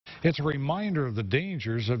It's a reminder of the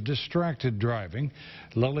dangers of distracted driving.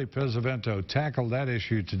 Lily Pesavento tackled that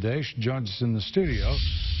issue today. She joins us in the studio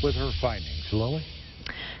with her findings. Lily?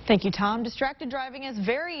 Thank you, Tom. Distracted driving is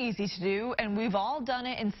very easy to do, and we've all done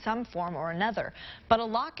it in some form or another. But a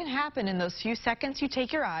lot can happen in those few seconds you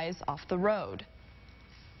take your eyes off the road.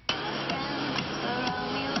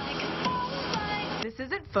 This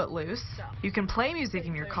isn't Footloose. You can play music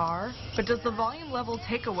in your car, but does the volume level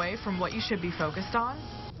take away from what you should be focused on?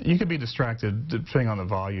 You could be distracted depending on the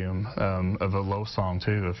volume of a low song,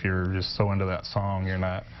 too. If you're just so into that song, you're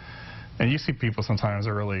not. And you see people sometimes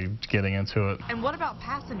are really getting into it. And what about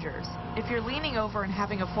passengers? If you're leaning over and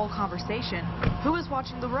having a full conversation, who is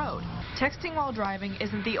watching the road? Texting while driving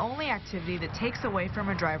isn't the only activity that takes away from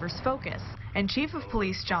a driver's focus. And Chief of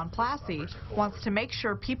Police John Plassey wants to make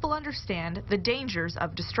sure people understand the dangers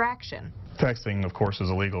of distraction. Texting, of course, is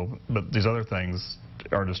illegal, but these other things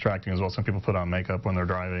are distracting as well. Some people put on makeup when they're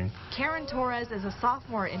driving. Karen Torres is a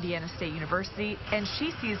sophomore at Indiana State University, and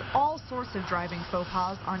she sees all sorts of driving faux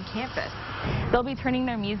pas on campus. They'll be turning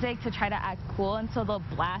their music to try to act cool, and so they'll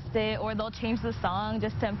blast it, or they'll change the song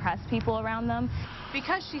just to impress people around them.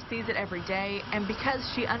 Because she sees it every day, and because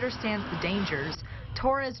she understands the dangers,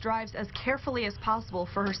 Torres drives as carefully as possible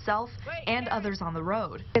for herself and others on the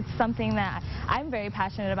road. It's something that I'm very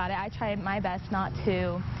passionate about. I try my best not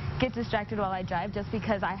to get distracted while I drive, just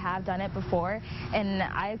because I have done it before and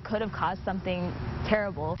I could have caused something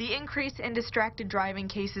terrible. The increase in distracted driving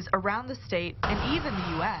cases around the state and even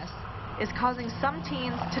the U.S. is causing some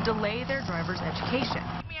teens to delay their driver's education.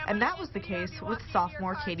 And that was the case with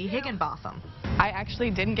sophomore Katie Higginbotham. I actually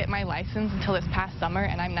didn't get my license until this past summer,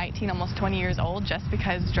 and I'm 19, almost 20 years old, just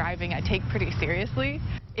because driving I take pretty seriously.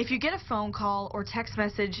 If you get a phone call or text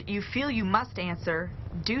message you feel you must answer,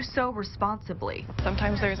 do so responsibly.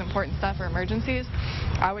 Sometimes there's important stuff or emergencies.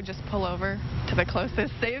 I would just pull over to the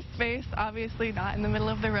closest safe space, obviously not in the middle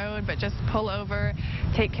of the road, but just pull over,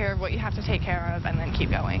 take care of what you have to take care of, and then keep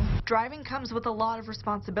going. Driving comes with a lot of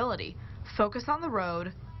responsibility. Focus on the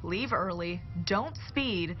road, leave early, don't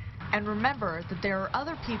speed, and remember that there are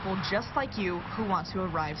other people just like you who want to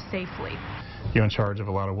arrive safely. You're in charge of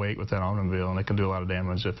a lot of weight with that automobile, and it can do a lot of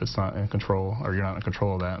damage if it's not in control, or you're not in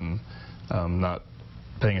control of that and not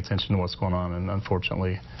paying attention to what's going on. And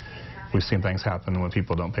unfortunately, we've seen things happen when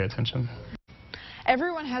people don't pay attention.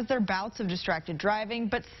 Everyone has their bouts of distracted driving,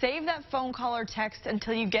 but save that phone call or text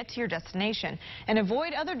until you get to your destination and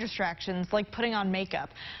avoid other distractions like putting on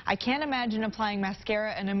makeup. I can't imagine applying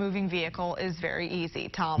mascara in a moving vehicle is very easy.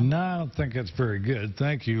 Tom? No, I don't think it's very good.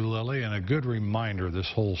 Thank you, Lily, and a good reminder,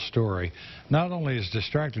 this whole story. Not only is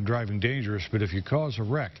distracted driving dangerous, but if you cause a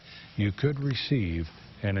wreck, you could receive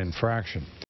an infraction.